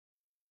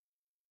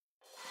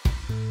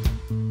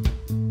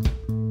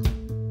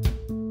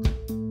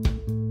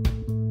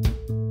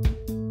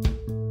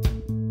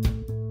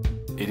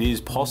It is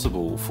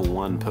possible for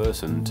one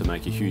person to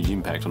make a huge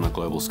impact on a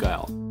global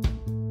scale.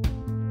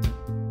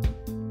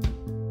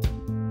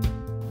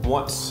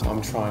 What I'm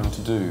trying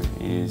to do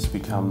is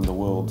become the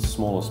world's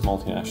smallest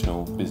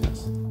multinational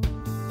business.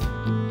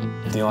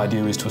 The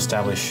idea is to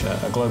establish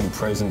a global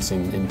presence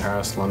in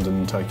Paris,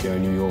 London, Tokyo,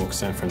 New York,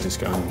 San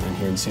Francisco and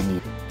here in Sydney.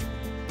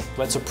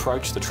 Let's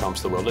approach the Trumps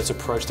of the world, let's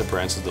approach the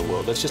Bransons of the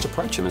world, let's just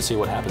approach them and see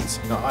what happens.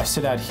 I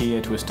set out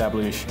here to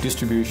establish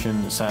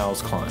distribution,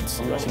 sales, clients.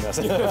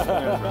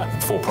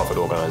 For-profit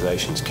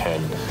organisations can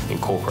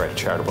incorporate a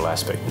charitable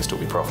aspect and still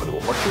be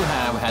profitable. What you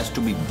have has to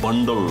be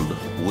bundled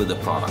with a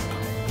product.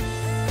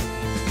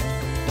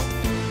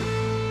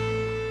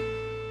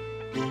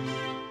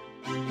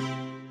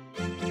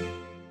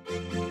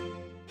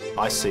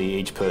 I see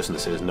each person that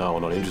says no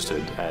or not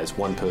interested as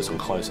one person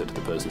closer to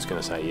the person that's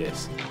going to say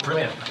yes.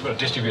 Brilliant. We've got a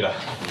distributor.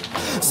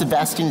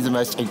 Sebastien is the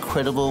most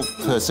incredible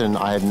person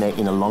I have met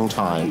in a long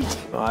time.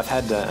 I've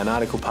had an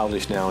article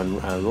published now in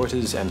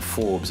Reuters and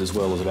Forbes, as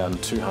well as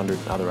about 200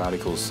 other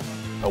articles.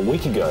 A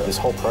week ago, this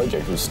whole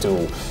project was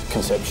still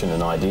conception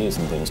and ideas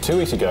and things. 2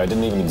 weeks ago, it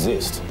didn't even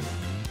exist.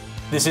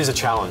 This is a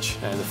challenge,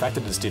 and the fact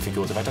that it's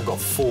difficult, the fact I've got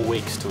 4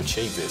 weeks to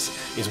achieve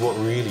this, is what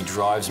really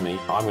drives me.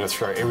 I'm going to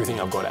throw everything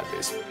I've got at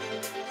this.